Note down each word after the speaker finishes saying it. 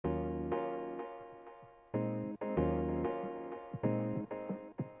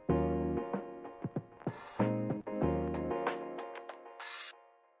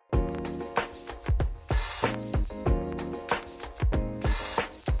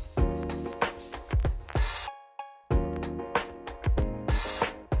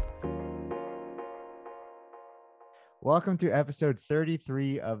Welcome to episode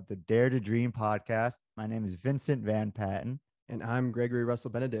 33 of the Dare to Dream podcast. My name is Vincent Van Patten. And I'm Gregory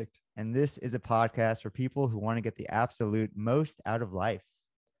Russell Benedict. And this is a podcast for people who want to get the absolute most out of life.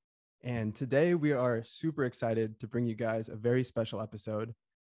 And today we are super excited to bring you guys a very special episode.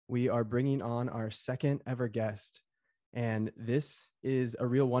 We are bringing on our second ever guest. And this is a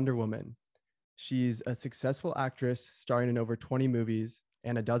real Wonder Woman. She's a successful actress starring in over 20 movies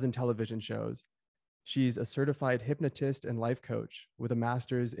and a dozen television shows. She's a certified hypnotist and life coach with a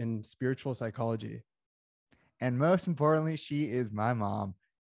master's in spiritual psychology. And most importantly, she is my mom.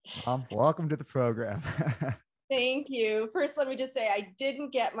 Mom, welcome to the program. Thank you. First, let me just say I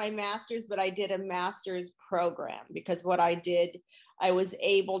didn't get my master's, but I did a master's program because what I did, I was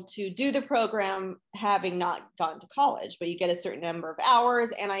able to do the program having not gone to college, but you get a certain number of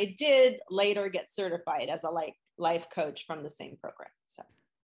hours. And I did later get certified as a life coach from the same program. So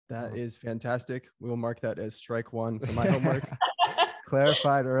that is fantastic. We will mark that as strike one for my homework.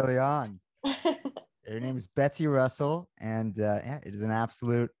 Clarified early on. Her name is Betsy Russell, and it is an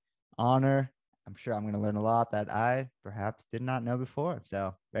absolute honor. I'm sure I'm going to learn a lot that I perhaps did not know before.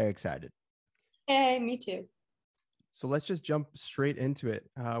 So very excited. Hey, me too. So let's just jump straight into it.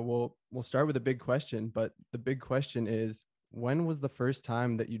 We'll start with a big question, but the big question is, when was the first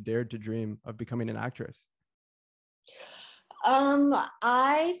time that you dared to dream of becoming an actress?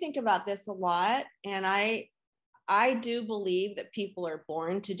 I think about this a lot, and I do believe that people are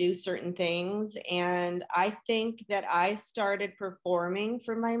born to do certain things. And I think that I started performing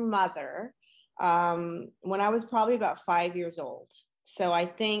for my mother when I was probably about 5 years old. So I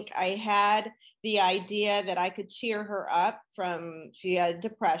think I had the idea that I could cheer her up she had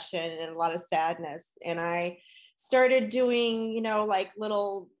depression and a lot of sadness. And I started doing, like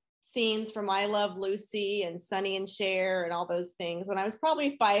little scenes from I Love Lucy and Sonny and Cher and all those things when I was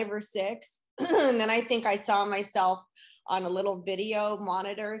probably 5 or 6. And then I think I saw myself on a little video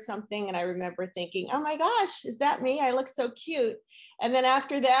monitor or something. And I remember thinking, oh my gosh, is that me? I look so cute. And then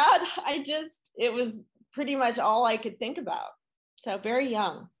after that, it was pretty much all I could think about. So very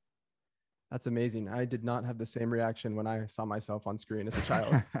young. That's amazing. I did not have the same reaction when I saw myself on screen as a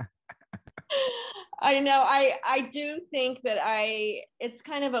child. I know. I do think that it's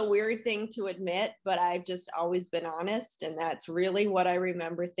kind of a weird thing to admit, but I've just always been honest. And that's really what I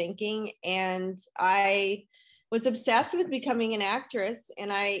remember thinking. And I was obsessed with becoming an actress.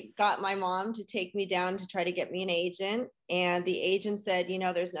 And I got my mom to take me down to try to get me an agent. And the agent said,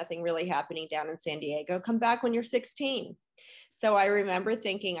 there's nothing really happening down in San Diego. Come back when you're 16. So I remember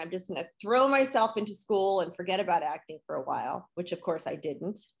thinking, I'm just going to throw myself into school and forget about acting for a while, which of course I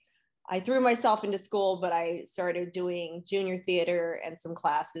didn't. I threw myself into school, but I started doing junior theater and some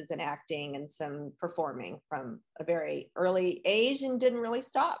classes in acting and some performing from a very early age and didn't really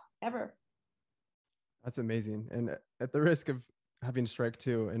stop ever. That's amazing. And at the risk of having strike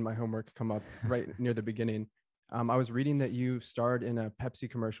two in my homework come up right near the beginning, I was reading that you starred in a Pepsi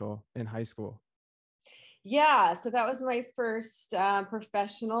commercial in high school. Yeah, so that was my first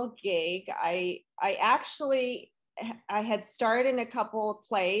professional gig. I had starred in a couple of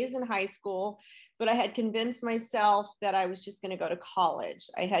plays in high school, but I had convinced myself that I was just going to go to college.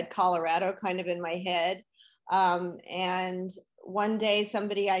 I had Colorado kind of in my head. And one day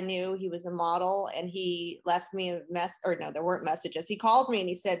somebody I knew, he was a model, and he left me a there weren't messages. He called me and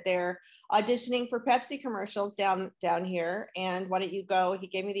he said, they're auditioning for Pepsi commercials down here. And why don't you go? He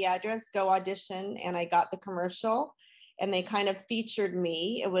gave me the address, go audition. And I got the commercial, and they kind of featured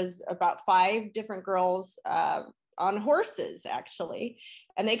me. It was about 5 different girls, on horses, actually.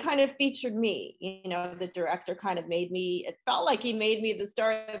 And they kind of featured me. The director kind of it felt like he made me the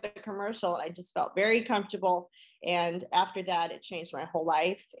star of the commercial. And I just felt very comfortable. And after that, it changed my whole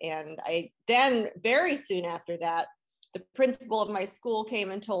life. And then very soon after that, the principal of my school came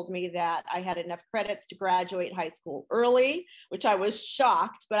and told me that I had enough credits to graduate high school early, which I was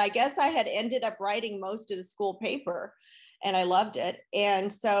shocked, but I guess I had ended up writing most of the school paper. And I loved it.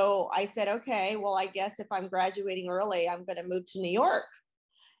 And so I said, okay, well, I guess if I'm graduating early, I'm going to move to New York.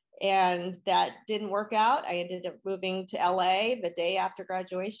 And that didn't work out. I ended up moving to LA the day after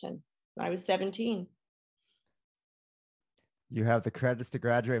graduation. I was 17. You have the credits to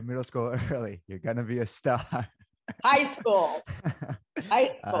graduate middle school early. You're going to be a star. High school.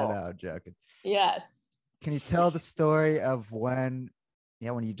 I know, I'm joking. Yes. Can you tell the story of when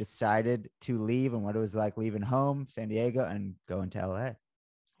you decided to leave and what it was like leaving home, San Diego, and going to LA?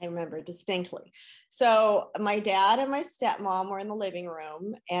 I remember distinctly. So my dad and my stepmom were in the living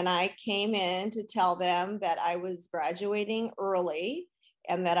room, and I came in to tell them that I was graduating early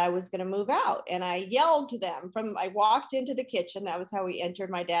and that I was going to move out. And I yelled to them I walked into the kitchen. That was how we entered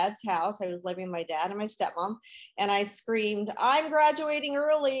my dad's house. I was living with my dad and my stepmom. And I screamed, I'm graduating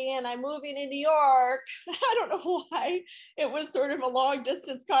early and I'm moving to New York. I don't know why. It was sort of a long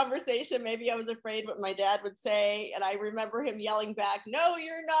distance conversation. Maybe I was afraid what my dad would say. And I remember him yelling back, no,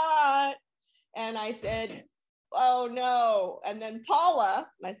 you're not. And I said, oh no. And then Paula,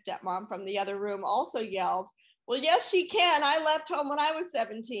 my stepmom from the other room, also yelled, well, yes, she can. I left home when I was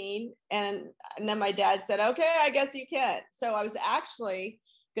 17. And then my dad said, okay, I guess you can. So I was actually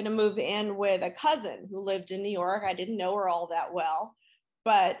going to move in with a cousin who lived in New York. I didn't know her all that well,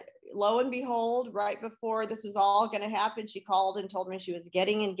 but lo and behold, right before this was all going to happen, she called and told me she was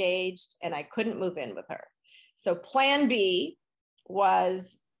getting engaged and I couldn't move in with her. So plan B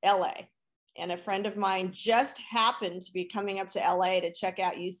was LA. And a friend of mine just happened to be coming up to LA to check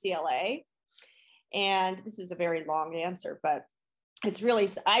out UCLA. And this is a very long answer, but it's really,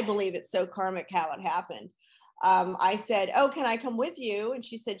 I believe it's so karmic how it happened. I said, oh, can I come with you? And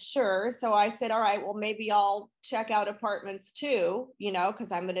she said, sure. So I said, all right, well, maybe I'll check out apartments too, you know,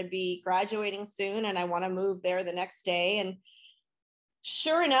 because I'm going to be graduating soon and I want to move there the next day. And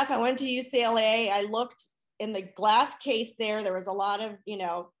sure enough, I went to UCLA. I looked in the glass case there. There was a lot of, you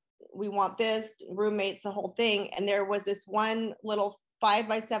know, we want this, roommates, the whole thing. And there was this one little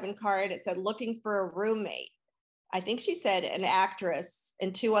 5x7 card. It said, looking for a roommate. I think she said an actress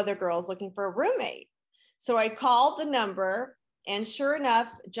and two other girls looking for a roommate. So I called the number, and sure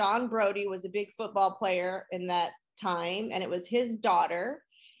enough, John Brody was a big football player in that time, and it was his daughter.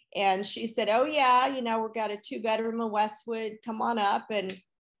 And she said, oh yeah, you know, we've got a 2-bedroom in Westwood, come on up. And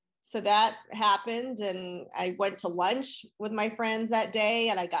so that happened, and I went to lunch with my friends that day,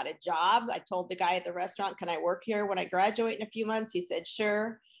 and I got a job. I told the guy at the restaurant, can I work here when I graduate in a few months? He said,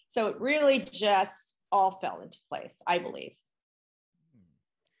 sure. So it really just all fell into place, I believe.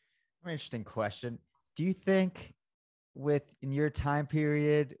 Very interesting question. Do you think in your time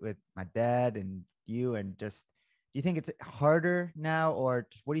period with my dad and you, and just, do you think it's harder now, or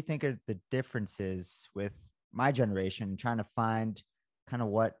what do you think are the differences with my generation trying to find kind of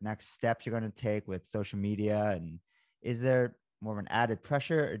what next steps you're going to take with social media? And is there more of an added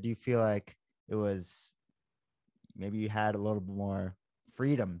pressure, or do you feel like it was, maybe you had a little bit more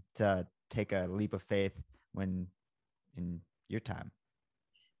freedom to take a leap of faith when in your time?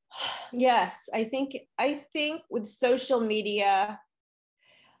 Yes, I think with social media,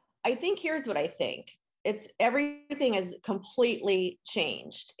 I think here's what I think. It's everything has completely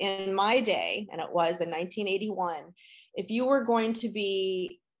changed. In my day, and it was in 1981, if you were going to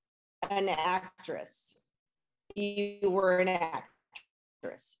be an actress, you were an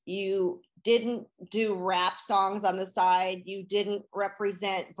actress. You didn't do rap songs on the side. You didn't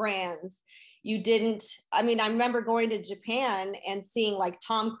represent brands. You didn't, I mean, I remember going to Japan and seeing like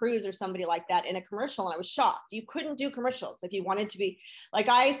Tom Cruise or somebody like that in a commercial, and I was shocked. You couldn't do commercials if you wanted to be, like,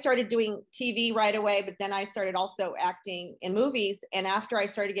 I started doing TV right away, but then I started also acting in movies. And after I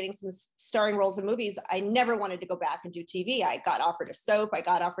started getting some starring roles in movies, I never wanted to go back and do TV. I got offered a soap, I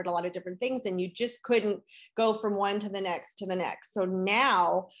got offered a lot of different things, and you just couldn't go from one to the next to the next. So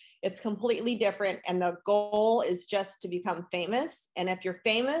now it's completely different. And the goal is just to become famous. And if you're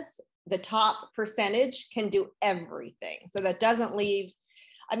famous, the top percentage can do everything. So that doesn't leave,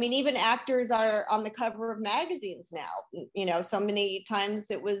 I mean, even actors are on the cover of magazines now. You know, so many times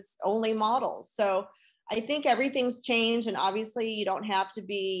it was only models. So I think everything's changed. And obviously you don't have to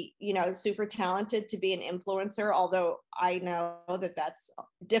be, you know, super talented to be an influencer, although I know that that's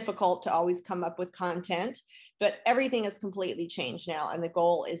difficult to always come up with content. But everything has completely changed now. And the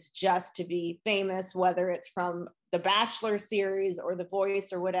goal is just to be famous, whether it's from the Bachelor series or The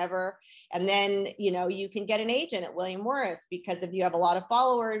Voice or whatever. And then, you know, you can get an agent at William Morris, because if you have a lot of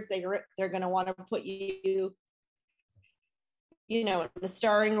followers, they're going to want to put you, you know, in a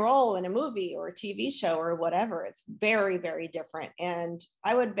starring role in a movie or a TV show or whatever. It's very, very different. And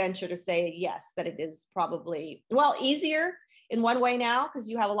I would venture to say, yes, that it is probably, well, easier in one way now, because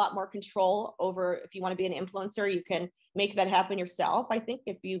you have a lot more control over, if you want to be an influencer, you can make that happen yourself. I think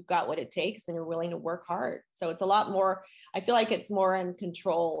if you've got what it takes and you're willing to work hard. So it's a lot more, I feel like it's more in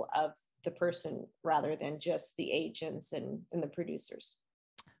control of the person rather than just the agents and the producers.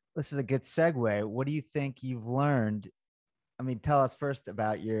 This is a good segue. What do you think you've learned? I mean, tell us first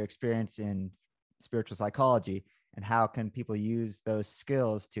about your experience in spiritual psychology, and how can people use those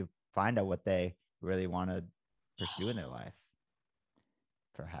skills to find out what they really want to pursue in their life,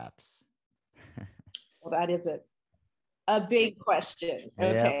 perhaps? Well, that is a big question.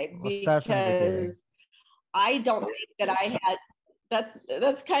 Okay. We'll start from the beginning. Because I don't think that I had,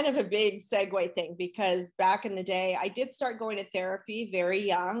 that's kind of a big segue thing, because back in the day, I did start going to therapy very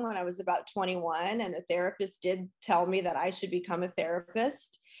young when I was about 21. And the therapist did tell me that I should become a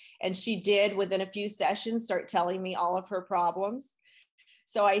therapist. And she did, within a few sessions, start telling me all of her problems.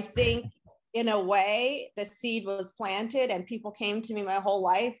 So I think in a way, the seed was planted and people came to me my whole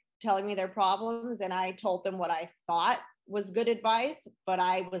life telling me their problems. And I told them what I thought was good advice, but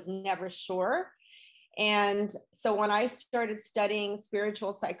I was never sure. And so when I started studying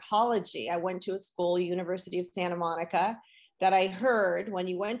spiritual psychology, I went to a school, University of Santa Monica, that I heard when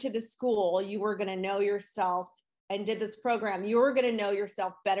you went to the school, you were going to know yourself, and did this program, you were going to know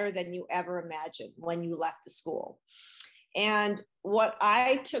yourself better than you ever imagined when you left the school. And what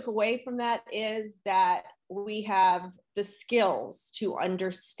I took away from that is that we have the skills to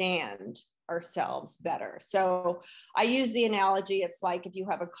understand ourselves better. So I use the analogy, it's like if you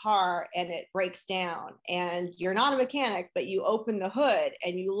have a car and it breaks down and you're not a mechanic, but you open the hood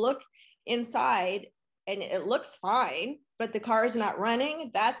and you look inside and it looks fine, but the car is not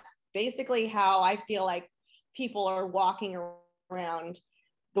running. That's basically how I feel like people are walking around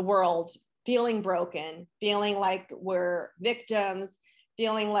the world, feeling broken, feeling like we're victims,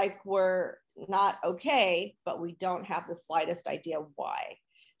 feeling like we're not okay, but we don't have the slightest idea why.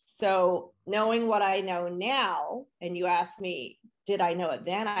 So knowing what I know now, and you asked me, did I know it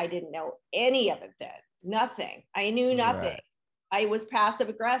then? I didn't know any of it then. Nothing. I knew nothing. Right. I was passive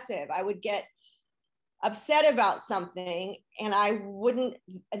aggressive. I would get upset about something and I would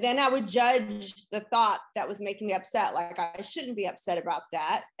judge the thought that was making me upset. Like I shouldn't be upset about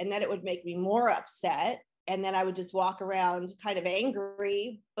that. And then it would make me more upset. And then I would just walk around kind of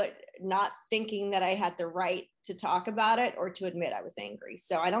angry, but not thinking that I had the right to talk about it or to admit I was angry.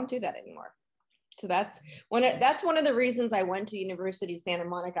 So I don't do that anymore. So that's one of the reasons I went to University of Santa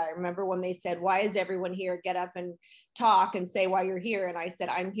Monica. I remember when they said, why is everyone here? Get up and talk and say why you're here. And I said,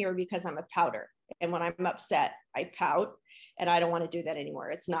 I'm here because I'm a pouter. And when I'm upset, I pout, and I don't want to do that anymore.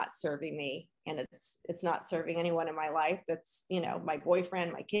 It's not serving me, and it's not serving anyone in my life. That's, my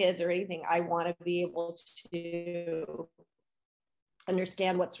boyfriend, my kids, or anything. I want to be able to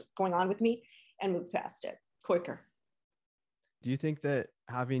understand what's going on with me and move past it quicker. Do you think that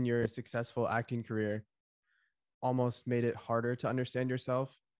having your successful acting career almost made it harder to understand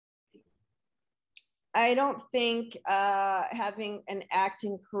yourself? I don't think having an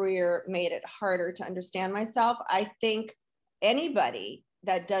acting career made it harder to understand myself. I think anybody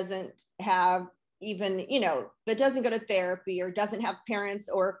that doesn't have even, that doesn't go to therapy or doesn't have parents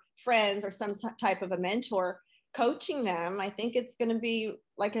or friends or some type of a mentor coaching them, I think it's going to be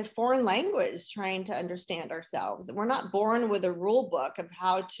like a foreign language trying to understand ourselves. We're not born with a rule book of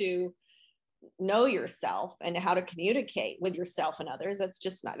how to know yourself and how to communicate with yourself and others.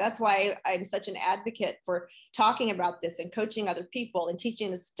 That's why I'm such an advocate for talking about this and coaching other people and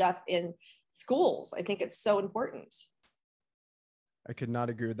teaching this stuff in schools. I think it's so important. I could not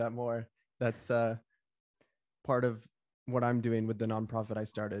agree with that more. That's part of what I'm doing with the nonprofit I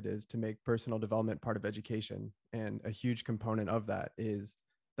started, is to make personal development part of education. And a huge component of that is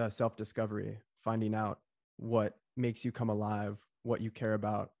the self-discovery, finding out what makes you come alive, what you care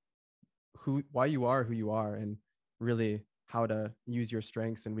about, why you are who you are, and really how to use your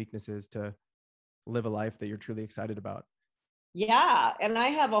strengths and weaknesses to live a life that you're truly excited about. Yeah. And I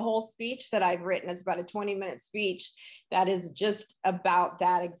have a whole speech that I've written. It's about a 20-minute speech that is just about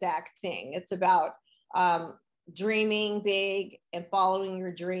that exact thing. It's about dreaming big and following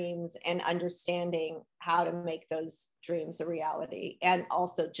your dreams and understanding how to make those dreams a reality, and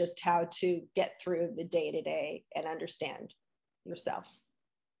also just how to get through the day-to-day and understand yourself.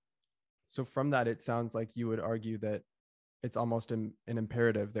 So from that, it sounds like you would argue that it's almost an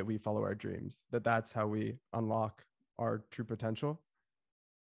imperative that we follow our dreams, that's how we unlock our true potential.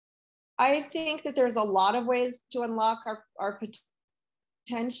 I think that there's a lot of ways to unlock our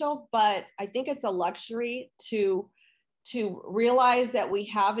potential, but I think it's a luxury to realize that we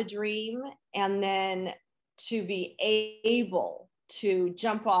have a dream, and then to be able to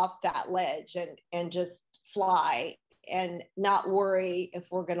jump off that ledge and just fly and not worry if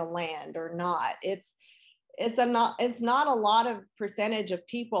we're going to land or not. It's not a lot of percentage of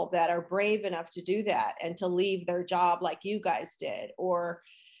people that are brave enough to do that and to leave their job like you guys did, or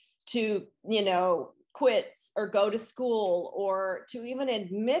to, quit or go to school, or to even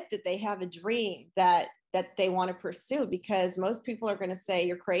admit that they have a dream that they want to pursue, because most people are going to say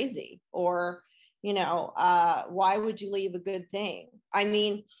you're crazy, or, why would you leave a good thing? I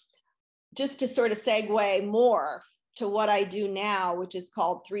mean, just to sort of segue more to what I do now, which is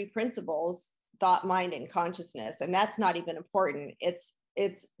called 3 principles: thought, mind, and consciousness. And that's not even important. It's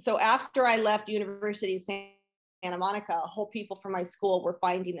so after I left University of Santa Santa Monica, whole people from my school were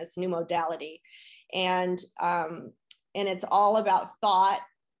finding this new modality. And it's all about thought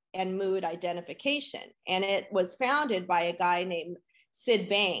and mood identification. And it was founded by a guy named Sid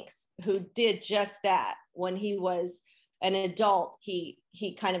Banks, who did just that. When he was an adult, he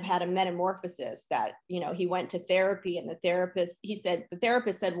kind of had a metamorphosis that, he went to therapy, and the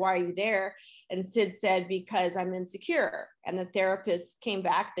therapist said, "Why are you there?" And Sid said, "Because I'm insecure." And the therapist came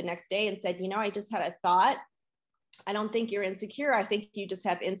back the next day and said, "I just had a thought. I don't think you're insecure. I think you just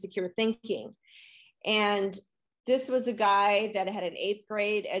have insecure thinking." And this was a guy that had an 8th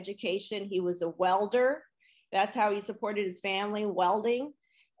grade education. He was a welder. That's how he supported his family, welding.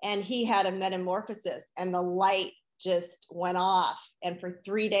 And he had a metamorphosis, and the light just went off. And for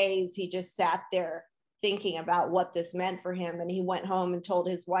 3 days, he just sat there thinking about what this meant for him. And he went home and told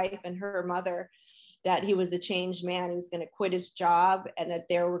his wife and her mother that he was a changed man. He was going to quit his job, and that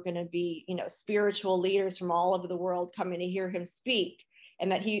there were going to be, spiritual leaders from all over the world coming to hear him speak,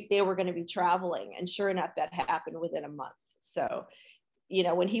 and that they were going to be traveling. And sure enough, that happened within a month. So,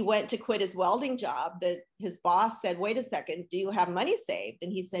 when he went to quit his welding job, his boss said, "Wait a second, do you have money saved?"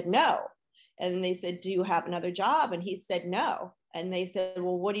 And he said, "No." And they said, "Do you have another job?" And he said, "No." And they said,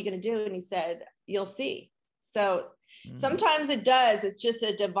 "Well, what are you going to do?" And he said, "You'll see." So sometimes it does. It's just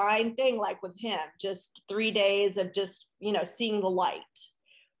a divine thing, like with him, just 3 days of just, seeing the light.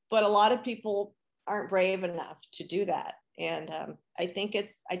 But a lot of people aren't brave enough to do that. And I think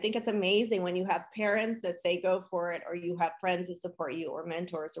it's amazing when you have parents that say go for it, or you have friends that support you, or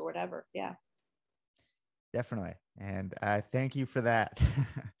mentors, or whatever. Yeah. Definitely. And I thank you for that.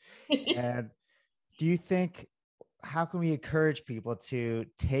 And do you think, how can we encourage people to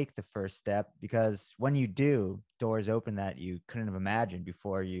take the first step? Because when you do, doors open that you couldn't have imagined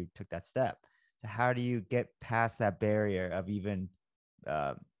before you took that step. So how do you get past that barrier of even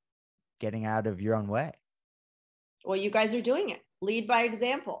getting out of your own way? Well, you guys are doing it. Lead by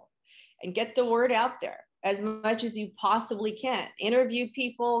example and get the word out there as much as you possibly can. Interview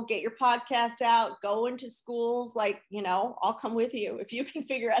people, get your podcast out, go into schools. Like, I'll come with you if you can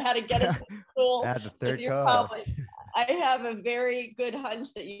figure out how to get us to school. Add the third co-host. I have a very good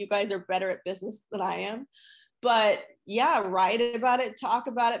hunch that you guys are better at business than I am. But yeah, write about it, talk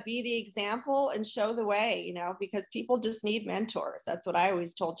about it, be the example, and show the way, because people just need mentors. That's what I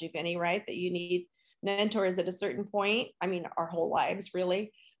always told you, Vinny, right? That you need mentors at a certain point. I mean, our whole lives,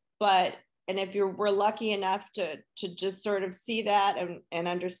 really. And if we're lucky enough to just sort of see that and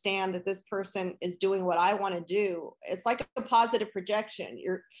understand that this person is doing what I want to do, it's like a positive projection.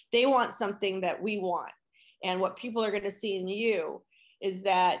 They want something that we want. And what people are going to see in you is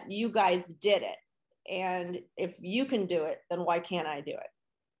that you guys did it. And if you can do it, then why can't I do it?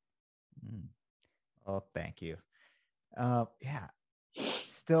 Oh, thank you. Yeah.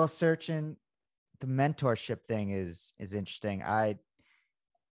 Still searching. The mentorship thing is interesting.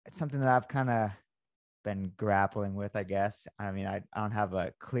 It's something that I've kind of been grappling with, I guess. I mean, I don't have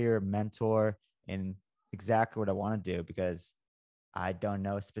a clear mentor in exactly what I want to do, because I don't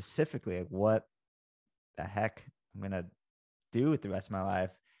know specifically what the heck I'm going to do with the rest of my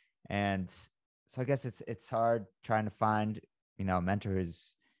life. And so I guess it's hard trying to find,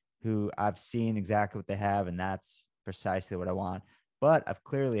 mentors who I've seen exactly what they have, and that's precisely what I want. But I've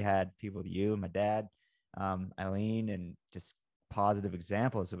clearly had people, you, my dad, Eileen, and just positive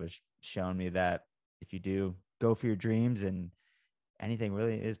examples who have shown me that if you do go for your dreams, and anything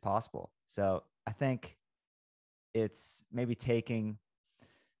really is possible. So I think it's maybe taking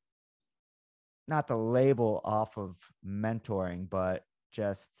not the label off of mentoring, but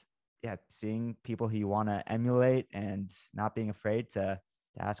just, seeing people who you want to emulate, and not being afraid to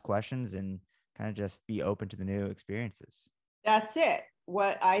ask questions, and kind of just be open to the new experiences. That's it.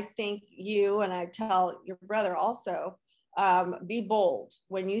 What I think and I tell your brother also, be bold.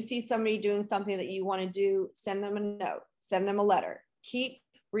 When you see somebody doing something that you want to do, send them a note, send them a letter, keep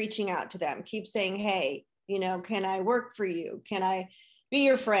reaching out to them, keep saying, "Hey, can I work for you? Can I be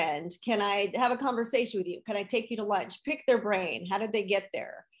your friend? Can I have a conversation with you? Can I take you to lunch?" Pick their brain. How did they get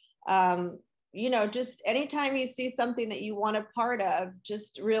there? Just anytime you see something that you want a part of,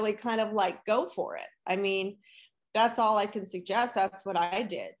 just really kind of like go for it. I mean, that's all I can suggest. That's what I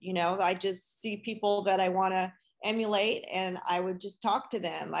did. I just see people that I want to emulate, and I would just talk to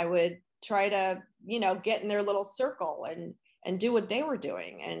them. I would try to, get in their little circle and do what they were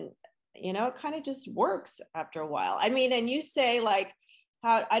doing. And, it kind of just works after a while. I mean, and you say like,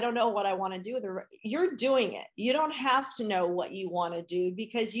 how I don't know what I want to do. You're doing it. You don't have to know what you want to do,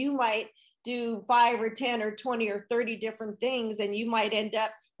 because you might do 5 or 10 or 20 or 30 different things, and you might end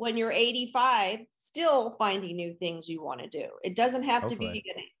up, when you're 85, still finding new things you want to do. It doesn't have to be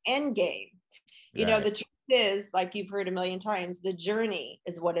an end game. Right. The truth is, like you've heard a million times, the journey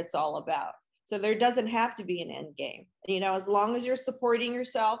is what it's all about. So there doesn't have to be an end game, as long as you're supporting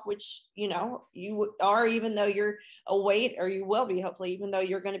yourself, which, you are, even though you're a wait, or you will be, hopefully, even though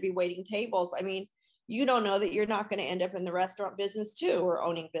you're going to be waiting tables. I mean, you don't know that you're not going to end up in the restaurant business too, or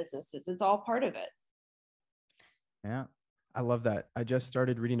owning businesses. It's all part of it. Yeah. I love that. I just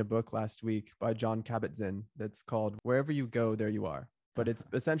started reading a book last week by John Kabat-Zinn that's called Wherever You Go, There You Are. But it's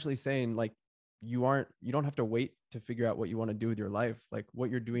essentially saying, like, you don't have to wait to figure out what you want to do with your life. Like, what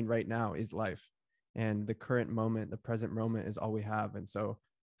you're doing right now is life. And the current moment, the present moment, is all we have. And so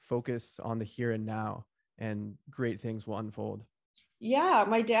focus on the here and now, and great things will unfold. Yeah,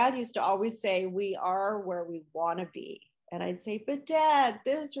 my dad used to always say, we are where we want to be. And I'd say, but Dad,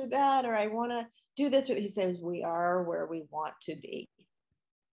 this or that, or I want to do this. Or he says, we are where we want to be.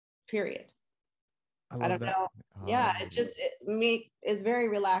 Period. I don't know. Yeah, is very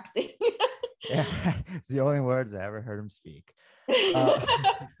relaxing. Yeah, it's the only words I ever heard him speak. So,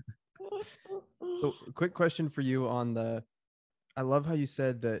 quick question for you on I love how you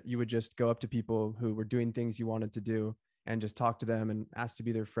said that you would just go up to people who were doing things you wanted to do and just talk to them and ask to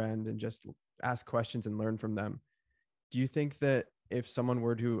be their friend and just ask questions and learn from them. Do you think that if someone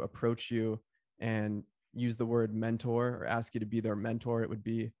were to approach you and use the word mentor or ask you to be their mentor, it would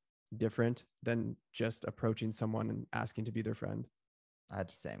be different than just approaching someone and asking to be their friend? I had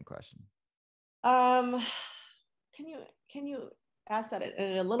the same question. Can you ask that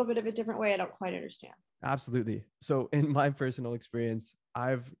in a little bit of a different way? I don't quite understand. Absolutely. So in my personal experience,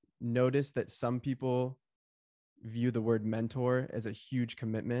 I've noticed that some people view the word mentor as a huge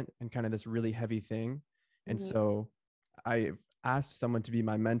commitment and kind of this really heavy thing. And so I asked someone to be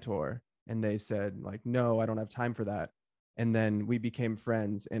my mentor, and they said, like, no, I don't have time for that. And then we became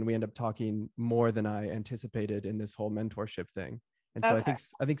friends, and we ended up talking more than I anticipated in this whole mentorship thing. And so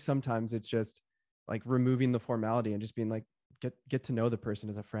I think sometimes it's just like removing the formality and just being like, get to know the person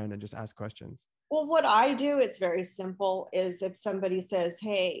as a friend and just ask questions. Well, what I do, it's very simple, is if somebody says,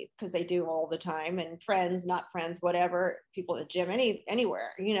 hey, because they do all the time, and friends, not friends, whatever, people at the gym,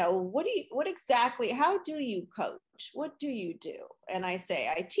 anywhere, what exactly, how do you coach? What do you do? And I say,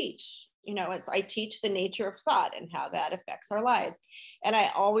 I teach. I teach the nature of thought and how that affects our lives. And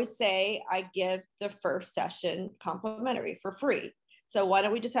I always say, I give the first session complimentary for free. So why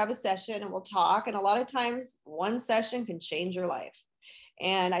don't we just have a session and we'll talk? And a lot of times one session can change your life.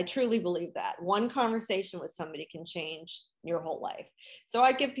 And I truly believe that one conversation with somebody can change your whole life. So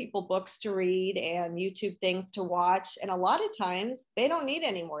I give people books to read and YouTube things to watch. And a lot of times they don't need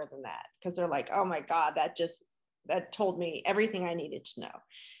any more than that, because they're like, oh my God, that told me everything I needed to know.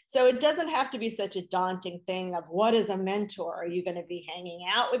 So it doesn't have to be such a daunting thing of, what is a mentor? Are you going to be hanging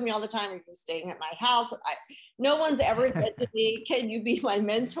out with me all the time? Are you staying at my house? No one's ever said to me, can you be my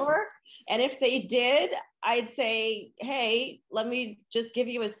mentor? And if they did, I'd say, hey, let me just give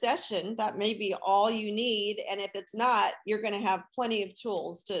you a session. That may be all you need. And if it's not, you're going to have plenty of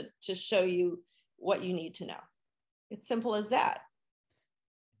tools to show you what you need to know. It's simple as that.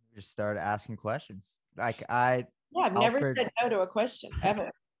 Just start asking questions. I've never said no to a question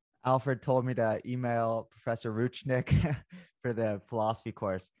ever. Alfred told me to email Professor Ruchnick for the philosophy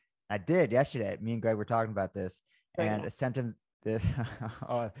course. I did yesterday. Me and Greg were talking about this, and I sent him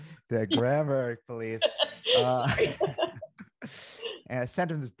the grammar police. And I sent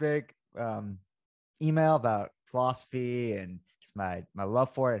him this big email about philosophy and just my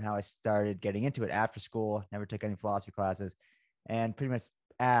love for it and how I started getting into it after school. Never took any philosophy classes, and pretty much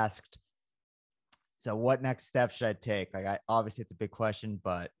asked, so what next steps should I take? Like, obviously it's a big question,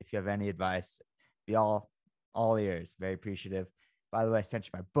 but if you have any advice, be all ears. Very appreciative. By the way, I sent you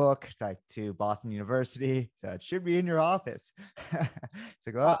my book to Boston University, so it should be in your office.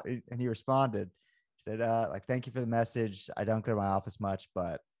 So go out, and he responded. He said, thank you for the message. I don't go to my office much,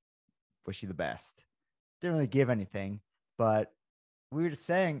 but wish you the best. Didn't really give anything, but we were just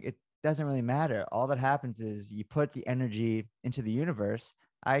saying it doesn't really matter. All that happens is you put the energy into the universe.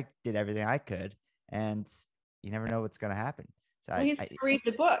 I did everything I could, and you never know what's going to happen. So he's going to read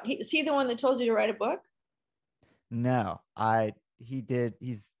the book. Is he the one that told you to write a book? No,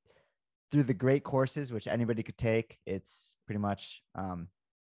 he's through the great courses, which anybody could take. It's pretty much,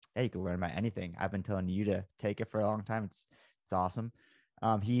 you can learn about anything. I've been telling you to take it for a long time. It's awesome.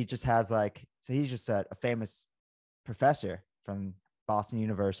 He just has he's just a famous professor from Boston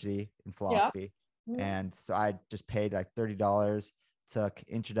University in philosophy. Yeah. And so I just paid like $30, took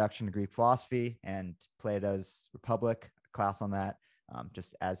Introduction to Greek Philosophy and Plato's Republic, class on that,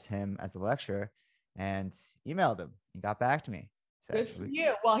 just as him as the lecturer, and emailed him. He got back to me. Good for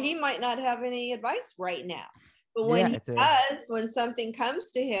you. Well, he might not have any advice right now. But Yeah, when he it's a does, when something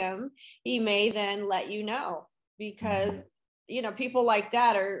comes to him, he may then let you know, because people like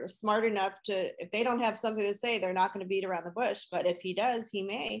that are smart enough to, if they don't have something to say, they're not going to beat around the bush. But if he does, he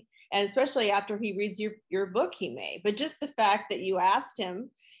may. And especially after he reads your book, he may. But just the fact that you asked him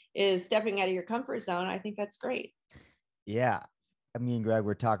is stepping out of your comfort zone. I think that's great. yeah. Me and Greg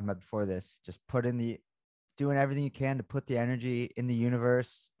were talking about before this, just doing everything you can to put the energy in the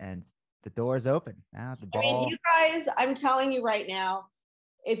universe, and the door is open. Now the I mean, ball. you guys, I'm telling you right now,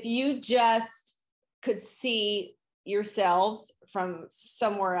 if you just could see yourselves from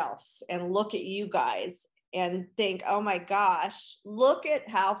somewhere else and look at you guys and think, oh my gosh, look at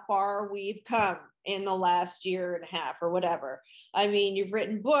how far we've come in the last year and a half or whatever. I mean, you've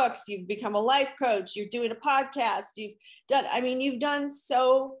written books, you've become a life coach, you're doing a podcast, you've done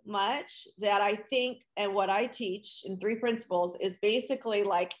so much that I think, and what I teach in 3 principles is basically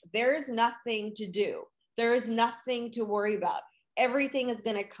like, there's nothing to do. There is nothing to worry about. Everything is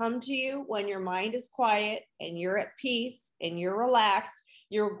going to come to you when your mind is quiet and you're at peace and you're relaxed.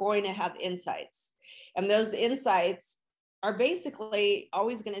 You're going to have insights. And those insights are basically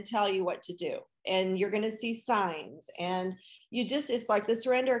always going to tell you what to do. And you're going to see signs. And it's like the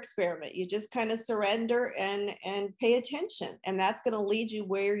surrender experiment. You just kind of surrender and pay attention. And that's going to lead you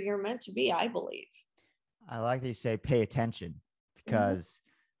where you're meant to be, I believe. I like that you say pay attention, because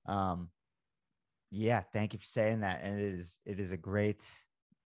yeah, thank you for saying that. And it is a great,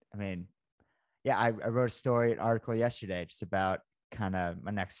 I mean, yeah, I wrote an article yesterday just about kind of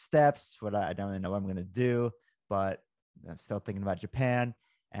my next steps, what I don't really know what I'm going to do, but I'm still thinking about Japan.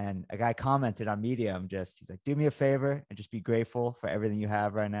 And a guy commented on Medium, he's like, do me a favor and just be grateful for everything you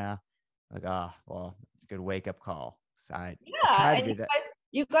have right now. Like, well, it's a good wake up call. So I try to be that.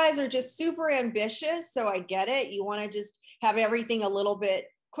 You guys are just super ambitious. So I get it. You want to just have everything a little bit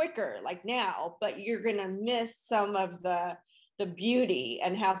quicker, like now, but you're going to miss some of the beauty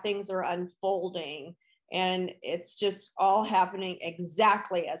and how things are unfolding. And it's just all happening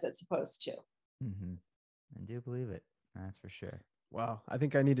exactly as it's supposed to. I do believe it. That's for sure. Wow. I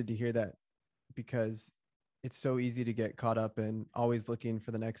think I needed to hear that, because it's so easy to get caught up in always looking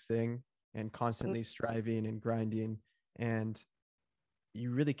for the next thing and constantly striving and grinding. And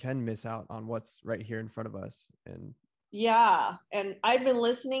you really can miss out on what's right here in front of us. And yeah. And I've been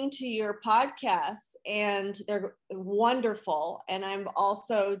listening to your podcasts and they're wonderful. And I'm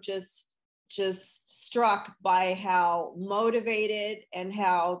also just struck by how motivated and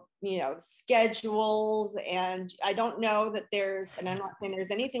how, schedules. And I don't know that and I'm not saying there's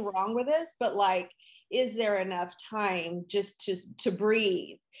anything wrong with this, but like, is there enough time just to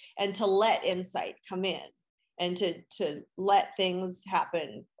breathe and to let insight come in and to let things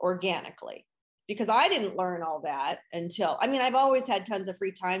happen organically? Because I didn't learn all that until, I've always had tons of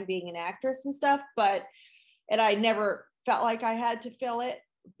free time being an actress and stuff, and I never felt like I had to fill it.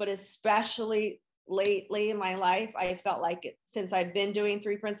 But especially lately in my life, I felt like since I've been doing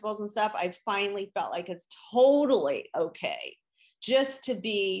 3 principles and stuff, I finally felt like it's totally okay just to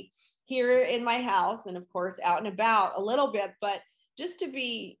be here in my house and of course out and about a little bit, but just to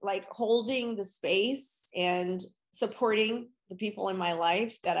be like holding the space and supporting the people in my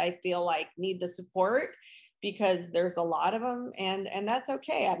life that I feel like need the support, because there's a lot of them, and that's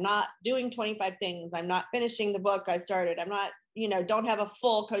okay. I'm not doing 25 things. I'm not finishing the book I started. I'm not, don't have a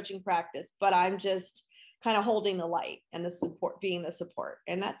full coaching practice, but I'm just kind of holding the light and the support, being the support.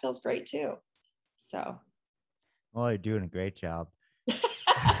 And that feels great too. So. Well, you're doing a great job.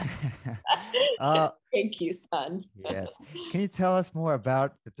 Thank you, son. Yes. Can you tell us more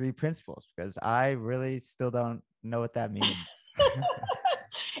about the 3 principles? Because I really still don't know what that means.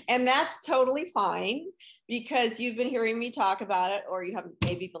 And that's totally fine, because you've been hearing me talk about it, or you haven't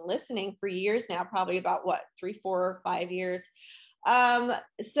maybe been listening for years now, probably about 3, 4, 5 years.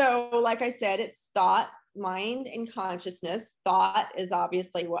 So like I said, it's thought, mind, and consciousness. Thought is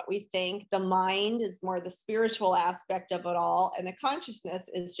obviously what we think. The mind is more the spiritual aspect of it all. And the consciousness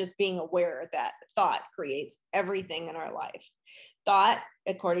is just being aware that thought creates everything in our life. Thought,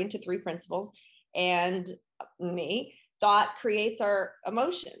 according to 3 principles, and me, thought creates our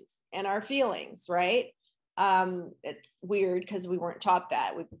emotions and our feelings, right? It's weird because we weren't taught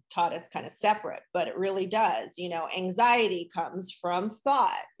that. We taught it's kind of separate, but it really does. Anxiety comes from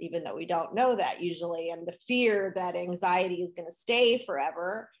thought, even though we don't know that usually. And the fear that anxiety is going to stay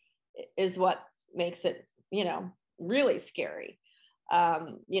forever is what makes it, really scary.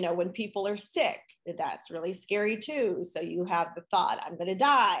 When people are sick, that's really scary too. So you have the thought, I'm going to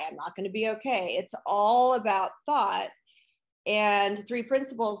die. I'm not going to be okay. It's all about thought. And 3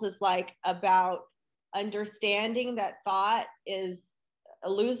 principles is like about understanding that thought is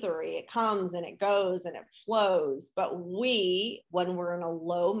illusory. It comes and it goes and it flows. But when we're in a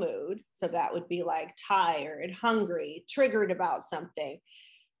low mood, so that would be like tired, hungry, triggered about something,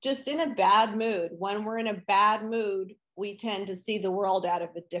 just in a bad mood. When we're in a bad mood, we tend to see the world out of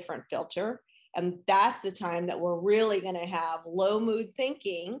a different filter. And that's the time that we're really going to have low mood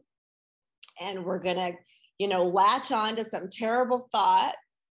thinking. And we're going to, latch on to some terrible thought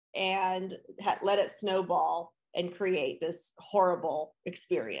and let it snowball and create this horrible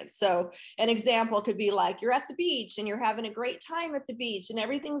experience. So an example could be like, you're at the beach and you're having a great time at the beach and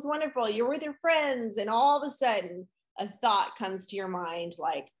everything's wonderful. You're with your friends, and all of a sudden a thought comes to your mind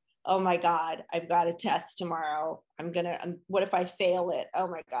like, oh my God, I've got a test tomorrow. What if I fail it? Oh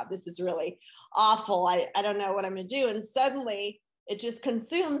my God, this is really awful. I don't know what I'm gonna do. And suddenly it just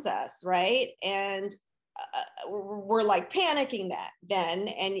consumes us, right? And we're like panicking then,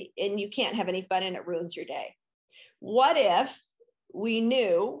 and you can't have any fun and it ruins your day. What if we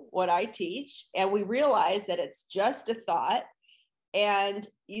knew what I teach and we realize that it's just a thought, and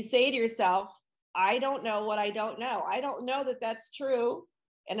you say to yourself, I don't know what I don't know. I don't know that that's true.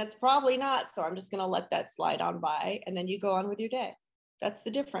 And it's probably not. So I'm just going to let that slide on by. And then you go on with your day. That's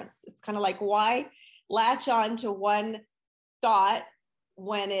the difference. It's kind of like, why latch on to one thought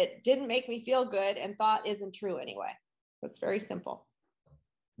when it didn't make me feel good and thought isn't true anyway? That's very simple.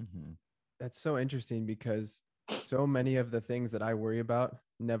 Mm-hmm. That's so interesting, because so many of the things that I worry about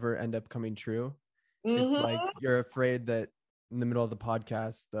never end up coming true. Mm-hmm. It's like you're afraid that in the middle of the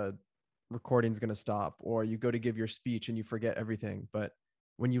podcast, the recording's going to stop, or you go to give your speech and you forget everything. But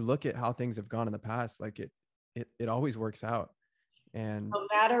when you look at how things have gone in the past, like it always works out. And no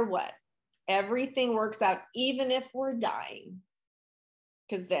matter what, everything works out, even if we're dying,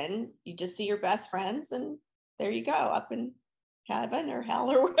 because then you just see your best friends and there you go, up in heaven or hell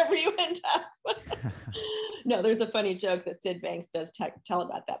or wherever you end up. No, there's a funny joke that Sid Banks does tell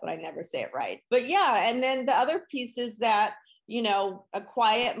about that, but I never say it right. But yeah, and then the other piece is that, a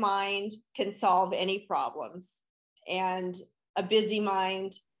quiet mind can solve any problems, and a busy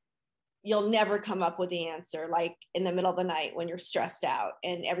mind, you'll never come up with the answer. Like in the middle of the night when you're stressed out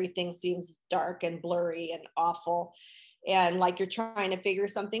and everything seems dark and blurry and awful, and like you're trying to figure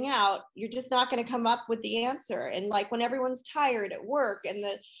something out, you're just not going to come up with the answer. And like when everyone's tired at work and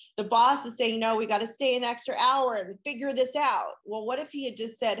the boss is saying, no, we got to stay an extra hour and figure this out. Well, what if he had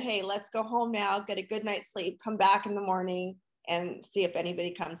just said, hey, let's go home now, get a good night's sleep, come back in the morning and see if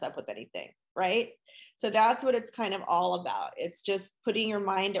anybody comes up with anything, right? So that's what it's kind of all about. It's just putting your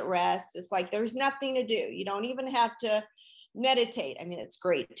mind at rest. It's like there's nothing to do. You don't even have to meditate. I mean, it's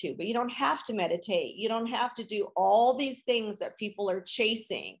great too, but you don't have to meditate. You don't have to do all these things that people are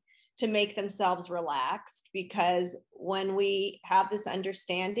chasing to make themselves relaxed, because when we have this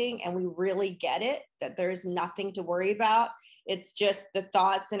understanding and we really get it, that there's nothing to worry about, it's just the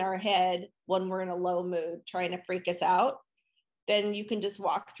thoughts in our head when we're in a low mood trying to freak us out, then you can just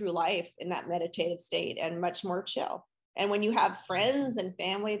walk through life in that meditative state and much more chill. And when you have friends and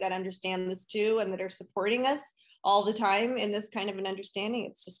family that understand this too and that are supporting us all the time in this kind of an understanding,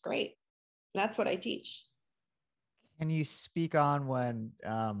 it's just great. And that's what I teach. Can you speak on when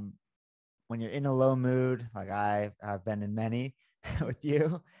you're in a low mood, like I've been in many with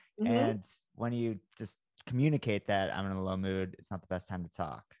you, Mm-hmm. and when you just communicate that I'm in a low mood, it's not the best time to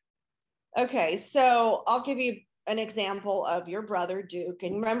talk? Okay, so I'll give you an example of your brother, Duke.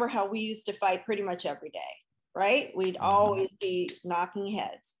 And remember how we used to fight pretty much every day, right? We'd always be knocking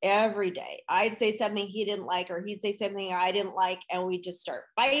heads every day. I'd say something he didn't like, or he'd say something I didn't like, and we'd just start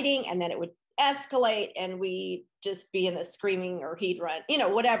fighting, and then it would escalate, and we'd just be in the screaming, or he'd run,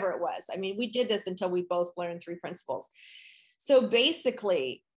 whatever it was. I mean, we did this until we both learned 3 principles. So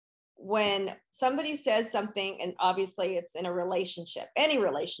basically, when somebody says something, and obviously it's in a relationship, any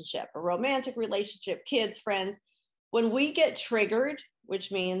relationship, a romantic relationship, kids, friends, when we get triggered,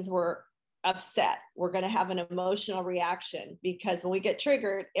 which means we're upset, we're going to have an emotional reaction, because when we get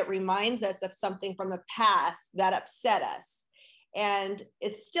triggered, it reminds us of something from the past that upset us, and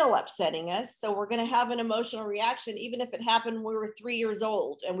it's still upsetting us. So we're going to have an emotional reaction, even if it happened when we were 3 years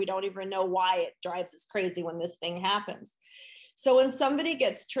old and we don't even know why it drives us crazy when this thing happens. So when somebody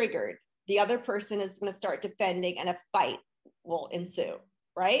gets triggered, the other person is going to start defending and a fight will ensue,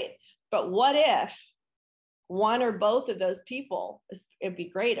 right? But what if one or both of those people, it'd be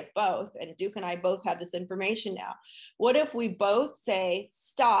great if both, and Duke and I both have this information now. What if we both say,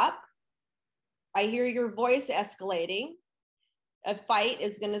 stop, I hear your voice escalating, a fight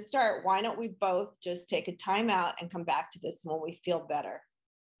is going to start. Why don't we both just take a time out and come back to this when we feel better?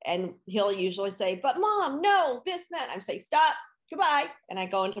 And he'll usually say, but mom, no, this, that. I'm saying, stop. goodbye. And I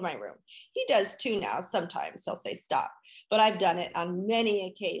go into my room. He does too now. Sometimes he'll say stop, but I've done it on many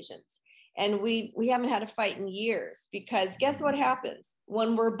occasions. And we haven't had a fight in years, because guess what happens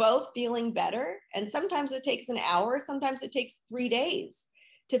when we're both feeling better? And sometimes it takes an hour, sometimes it takes 3 days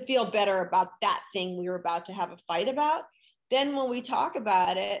to feel better about that thing we were about to have a fight about. Then when we talk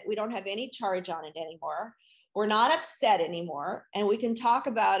about it, we don't have any charge on it anymore. We're not upset anymore. And we can talk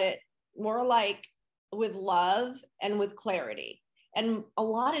about it more like with love and with clarity. And a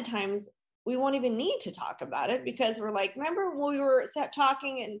lot of times we won't even need to talk about it, because we're like, remember when we were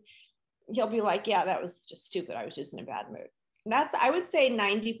talking? And he'll be like, yeah, that was just stupid. I was just in a bad mood. And that's, I would say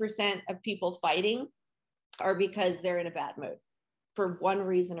 90% of people fighting are because they're in a bad mood for one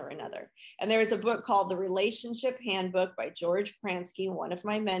reason or another. And there's a book called The Relationship Handbook by George Pransky, one of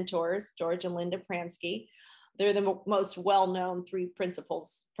my mentors, George and Linda Pransky. They're the most well-known 3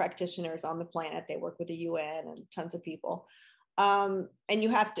 principles practitioners on the planet. They work with the UN and tons of people. And you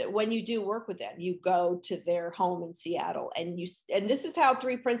have to, when you do work with them, you go to their home in Seattle, and this is how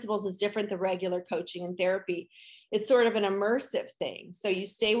 3 principles is different than regular coaching and therapy. It's sort of an immersive thing. So you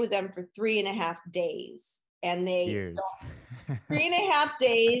stay with them for 3.5 days, and Years. 3.5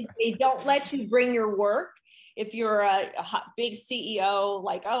 days, they don't let you bring your work. If you're a big CEO,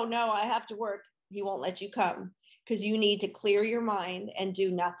 like, oh no, I have to work, he won't let you come, because you need to clear your mind and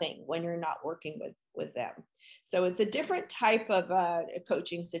do nothing when you're not working with them. So it's a different type of a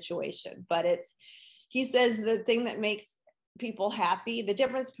coaching situation, but he says the thing that makes people happy, the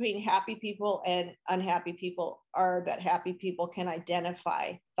difference between happy people and unhappy people are that happy people can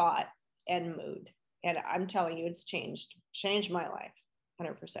identify thought and mood. And I'm telling you, it's changed my life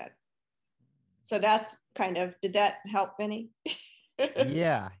 100%. So that's kind of, did that help, Benny?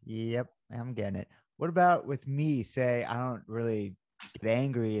 Yeah. Yep. I'm getting it. What about with me? Say I don't really get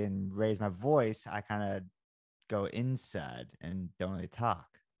angry and raise my voice. I kind of go inside and don't really talk.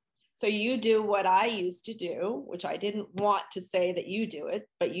 So you do what I used to do, which I didn't want to say that you do it,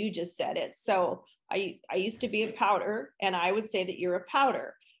 but you just said it. So I used to be a pouter, and I would say that you're a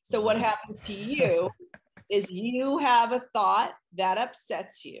pouter. So what happens to you is you have a thought that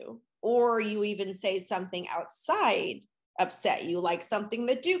upsets you, or you even say something outside upset you, like something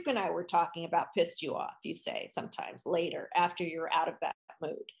that Duke and I were talking about pissed you off, you say sometimes later after you're out of that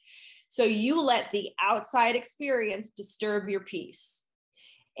mood. So you let the outside experience disturb your peace,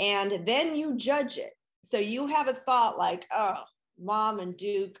 and then you judge it. So you have a thought like, oh, Mom and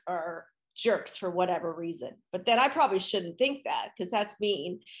Duke are jerks for whatever reason, but then I probably shouldn't think that, because that's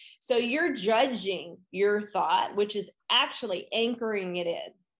mean. So you're judging your thought, which is actually anchoring it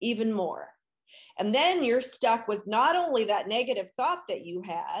in even more. And then you're stuck with not only that negative thought that you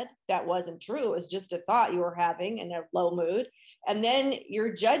had that wasn't true, it was just a thought you were having in a low mood. And then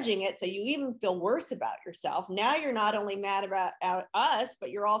you're judging it, so you even feel worse about yourself. Now you're not only mad about us,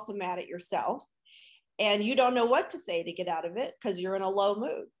 but you're also mad at yourself. And you don't know what to say to get out of it, because you're in a low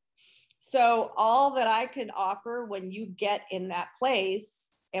mood. So all that I can offer when you get in that place,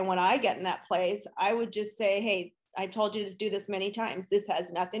 and when I get in that place, I would just say, hey, I told you to do this many times. This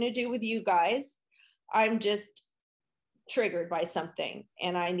has nothing to do with you guys. I'm just triggered by something,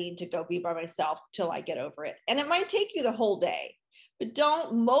 and I need to go be by myself till I get over it. And it might take you the whole day, but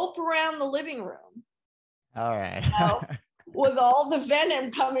don't mope around the living room. All right. With all the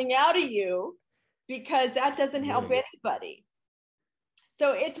venom coming out of you, because that doesn't help anybody.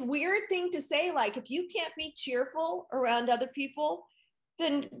 So it's a weird thing to say, like, if you can't be cheerful around other people,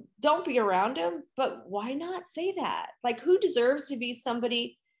 then don't be around them. But why not say that? Like, who deserves to be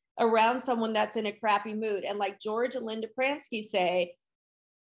somebody around someone that's in a crappy mood? And like George and Linda Pransky say,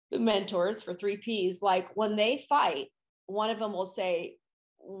 the mentors for 3Ps, like when they fight, one of them will say,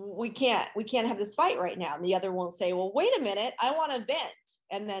 we can't have this fight right now. And the other one will say, well, wait a minute, I want to vent.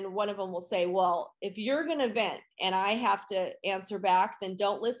 And then one of them will say, well, if you're going to vent and I have to answer back, then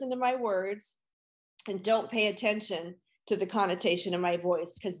don't listen to my words and don't pay attention to the connotation of my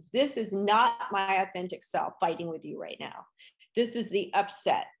voice, because this is not my authentic self fighting with you right now. This is the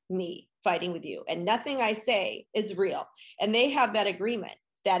upset me fighting with you, and nothing I say is real. And they have that agreement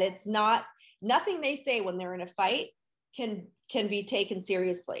that it's not, nothing they say when they're in a fight can be taken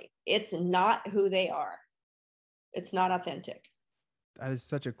seriously. It's not who they are. It's not authentic. That is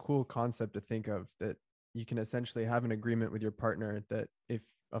such a cool concept to think of, that you can essentially have an agreement with your partner that if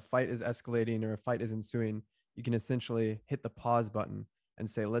a fight is escalating or a fight is ensuing, you can essentially hit the pause button and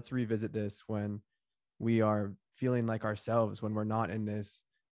say, let's revisit this when we are feeling like ourselves, when we're not in this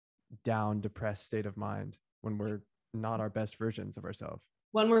down, depressed state of mind, when we're not our best versions of ourselves.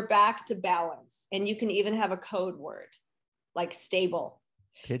 When we're back to balance. And you can even have a code word like stable.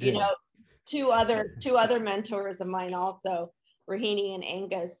 Pigeon. You know, two other mentors of mine also Rohini and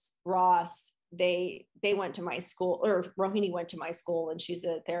Angus Ross, they went to my school, or Rohini went to my school, and she's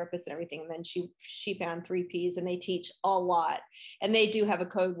a therapist and everything. And then she found 3Ps, and they teach a lot. And they do have a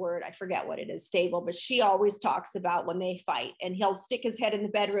code word. I forget what it is, stable, but she always talks about when they fight, and he'll stick his head in the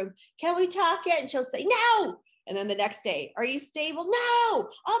bedroom. Can we talk yet? And she'll say, no. And then the next day, are you stable? No,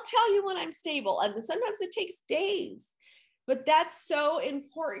 I'll tell you when I'm stable. And sometimes it takes days, but that's so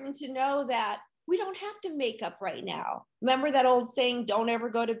important to know that we don't have to make up right now. Remember that old saying, don't ever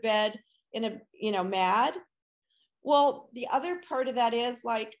go to bed mad. Well, the other part of that is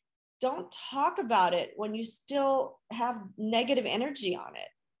like, don't talk about it when you still have negative energy on it,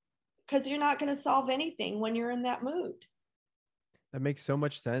 because you're not going to solve anything when you're in that mood. That makes so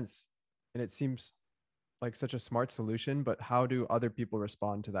much sense. And it seems like such a smart solution, but how do other people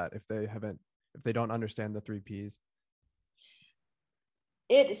respond to that if they don't understand the 3Ps?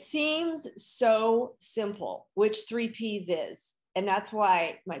 It seems so simple, which 3Ps is. And that's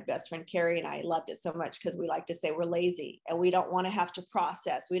why my best friend Carrie and I loved it so much, because we like to say we're lazy and we don't want to have to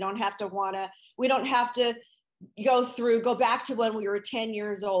process. We don't have to go back to when we were 10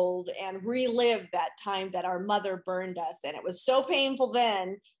 years old and relive that time that our mother burned us. And it was so painful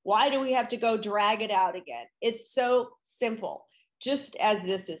then. Why do we have to go drag it out again? It's so simple, just as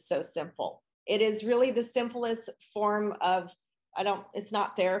this is so simple. It is really the simplest form of, it's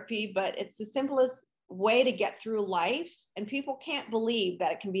not therapy, but it's the simplest way to get through life. And people can't believe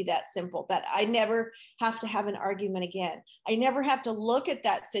that it can be that simple, that I never have to have an argument again. I never have to look at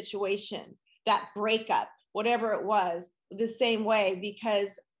that situation, that breakup, whatever it was, the same way,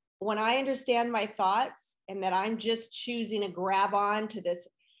 because when I understand my thoughts and that I'm just choosing to grab on to this,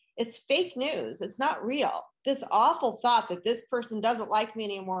 it's fake news. It's not real. This awful thought that this person doesn't like me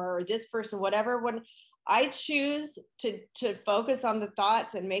anymore, or this person, whatever, when I choose to focus on the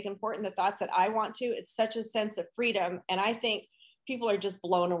thoughts and make important the thoughts that I want to, it's such a sense of freedom. And I think people are just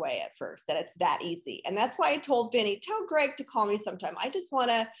blown away at first that it's that easy. And that's why I told Vinny, tell Greg to call me sometime. I just want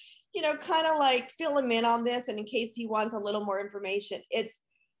to, kind of like fill him in on this. And in case he wants a little more information, it's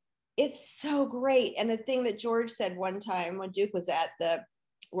so great. And the thing that George said one time when Duke was at the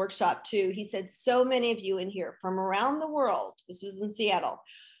workshop too, he said, so many of you in here from around the world, this was in Seattle,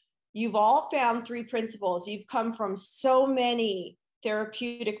 you've all found 3 principles. You've come from so many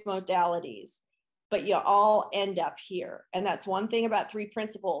therapeutic modalities, but you all end up here. And that's one thing about 3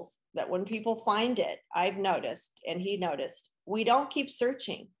 principles, that when people find it, I've noticed, and he noticed, we don't keep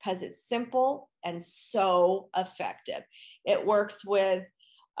searching because it's simple and so effective. It works with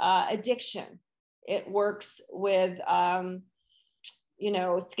addiction. It works with,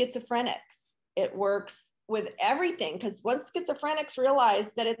 schizophrenics. It works with everything, because once schizophrenics realize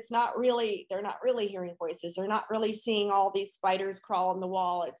that they're not really hearing voices, they're not really seeing all these spiders crawl on the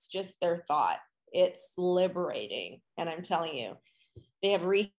wall, it's just their thought. It's liberating. And I'm telling you, they have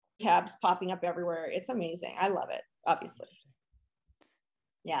rehabs popping up everywhere. It's amazing. I love it, obviously.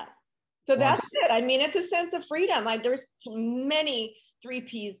 Yeah. So that's it. I mean, it's a sense of freedom. There's many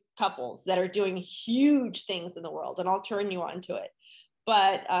 3Ps couples that are doing huge things in the world, and I'll turn you on to it.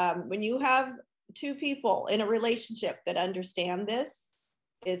 But when you have 2 people in a relationship that understand this,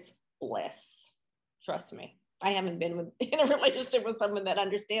 it's bliss. Trust me. I haven't been in a relationship with someone that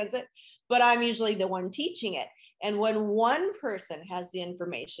understands it, but I'm usually the one teaching it. And when one person has the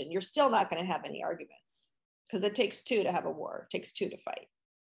information, you're still not going to have any arguments, because it takes 2 to have a war. It takes 2 to fight.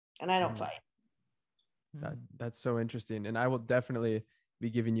 And I don't fight. That's so interesting. And I will definitely be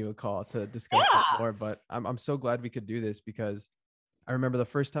giving you a call to discuss this more, but I'm so glad we could do this, because I remember the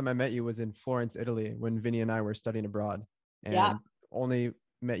first time I met you was in Florence, Italy, when Vinny and I were studying abroad, and only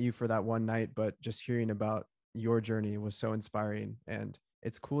met you for that one night, but just hearing about your journey was so inspiring. And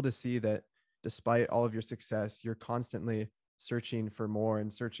it's cool to see that despite all of your success, you're constantly searching for more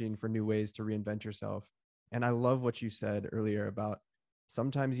and searching for new ways to reinvent yourself. And I love what you said earlier about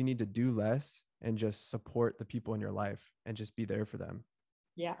sometimes you need to do less and just support the people in your life and just be there for them.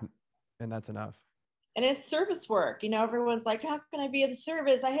 Yeah. And that's enough. And it's service work. Everyone's like, how can I be of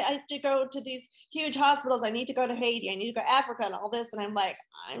service? I have to go to these huge hospitals. I need to go to Haiti. I need to go to Africa and all this. And I'm like,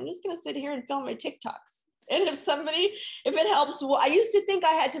 I'm just going to sit here and film my TikToks. And if it helps, I used to think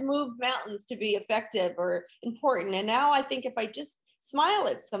I had to move mountains to be effective or important. And now I think if I just smile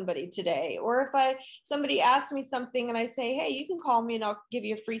at somebody today, or if somebody asks me something and I say, hey, you can call me and I'll give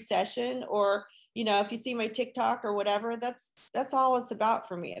you a free session, or if you see my TikTok or whatever, that's all it's about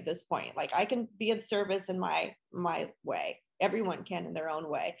for me at this point. Like, I can be of service in my way. Everyone can in their own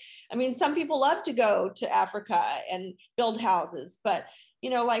way. I mean, some people love to go to Africa and build houses, but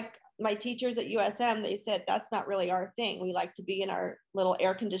like my teachers at USM, they said that's not really our thing. We like to be in our little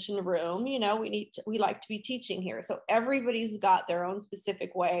air conditioned room. We like to be teaching here. So everybody's got their own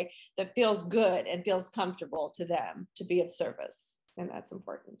specific way that feels good and feels comfortable to them to be of service. And that's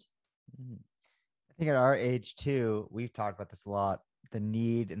important. I think at our age too, we've talked about this a lot, the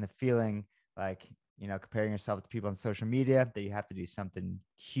need and the feeling like, comparing yourself to people on social media, that you have to do something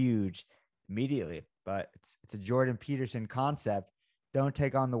huge immediately. But it's a Jordan Peterson concept. Don't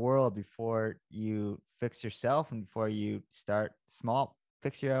take on the world before you fix yourself and before you start small.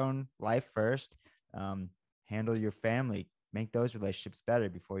 Fix your own life first. Handle your family. Make those relationships better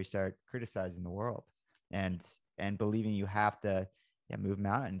before you start criticizing the world and believing you have to move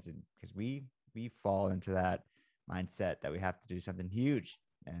mountains. And because we fall into that mindset that we have to do something huge.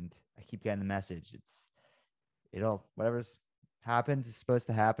 And I keep getting the message. Whatever's happens is supposed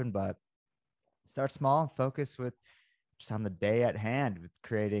to happen, but start small and focus with just on the day at hand with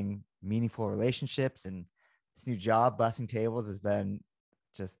creating meaningful relationships. And this new job, bussing tables, has been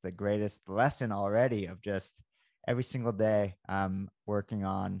just the greatest lesson already of just every single day I'm working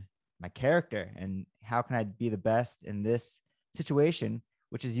on my character and how can I be the best in this situation,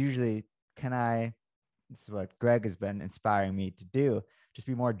 which is usually, this is what Greg has been inspiring me to do, just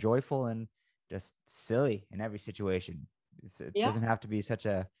be more joyful and just silly in every situation. It doesn't have to be such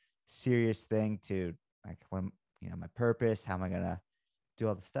a serious thing to like when, my purpose, how am I going to do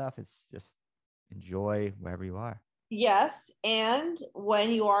all the stuff? It's just enjoy wherever you are. Yes. And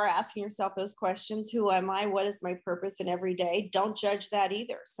when you are asking yourself those questions, who am I? What is my purpose in every day? Don't judge that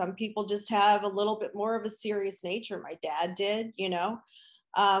either. Some people just have a little bit more of a serious nature. My dad did,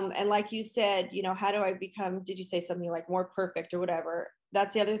 and like you said, how do I become, did you say something like more perfect or whatever?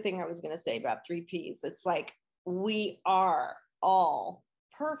 That's the other thing I was going to say about 3 Ps. It's like, we are all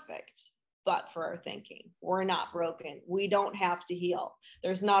perfect, but for our thinking. We're not broken. We don't have to heal.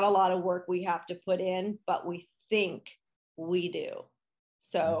 There's not a lot of work we have to put in, but we think we do.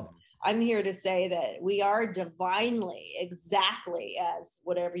 So I'm here to say that we are divinely, exactly as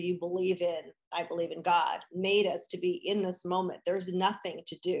whatever you believe in, I believe in God, made us to be in this moment. There's nothing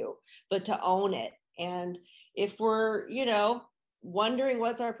to do but to own it. And if we're, wondering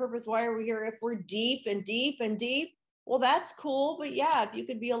what's our purpose, why are we here? If we're deep and deep and deep, well, that's cool. But yeah, if you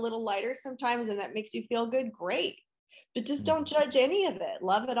could be a little lighter sometimes and that makes you feel good, great. But just don't judge any of it.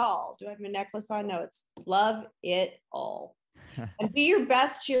 Love it all. Do I have my necklace on? No, it's love it all. And be your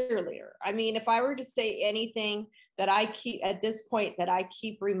best cheerleader. I mean, if I were to say anything that I keep at this point that I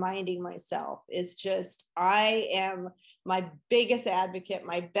keep reminding myself is just, I am my biggest advocate,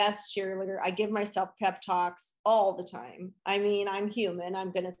 my best cheerleader. I give myself pep talks all the time. I mean, I'm human.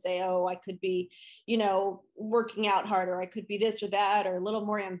 I'm going to say, oh, I could be, working out harder. I could be this or that, or a little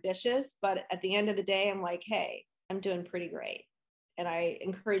more ambitious. But at the end of the day, I'm like, hey, I'm doing pretty great. And I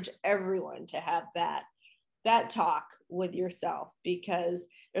encourage everyone to have that talk with yourself, because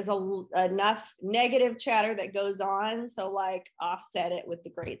there's enough negative chatter that goes on. So like offset it with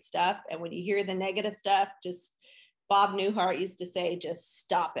the great stuff. And when you hear the negative stuff, just Bob Newhart used to say, just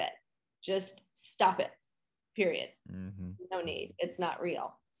stop it. Just stop it. Period. No need. It's not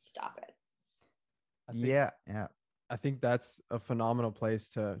real. Stop it. I think that's a phenomenal place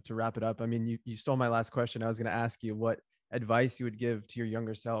to wrap it up. I mean, you stole my last question. I was going to ask you what advice you would give to your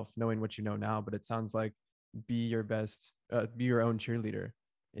younger self, knowing what you know now, but it sounds like be your best, be your own cheerleader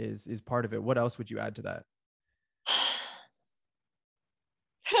is part of it. What else would you add to that?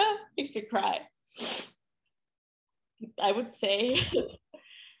 Makes me cry. I would say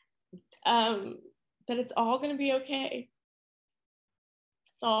that it's all going to be okay.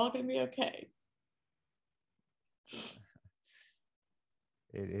 It's all going to be okay.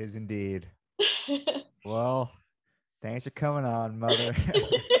 It is indeed. Well, thanks for coming on, Mother.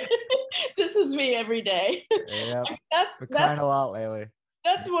 This is me every day. Yep. We're crying a lot lately.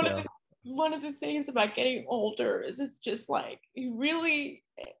 That's one of the things about getting older is it's just like, you really,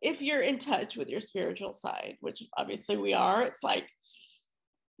 if you're in touch with your spiritual side, which obviously we are, it's like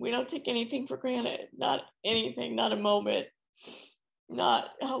we don't take anything for granted. Not anything, not a moment,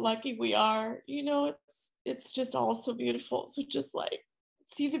 not how lucky we are. It's just all so beautiful. So just like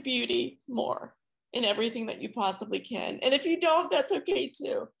see the beauty more in everything that you possibly can. And if you don't, that's okay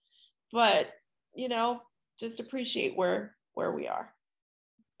too. But, just appreciate where we are,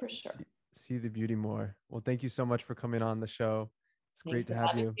 for sure. See the beauty more. Well, thank you so much for coming on the show. It's great to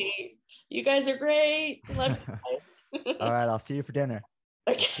have you. You guys are great. Love you guys. All right, I'll see you for dinner.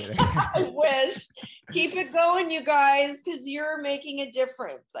 Okay. I wish. Keep it going, you guys, because you're making a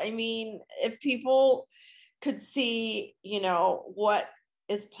difference. I mean, if people could see, what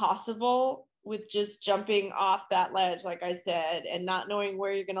is possible, with just jumping off that ledge, like I said, and not knowing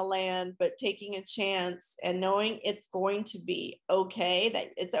where you're going to land, but taking a chance and knowing it's going to be okay,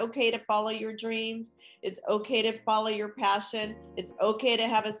 that it's okay to follow your dreams. It's okay to follow your passion. It's okay to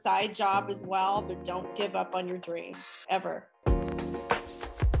have a side job as well, but don't give up on your dreams ever.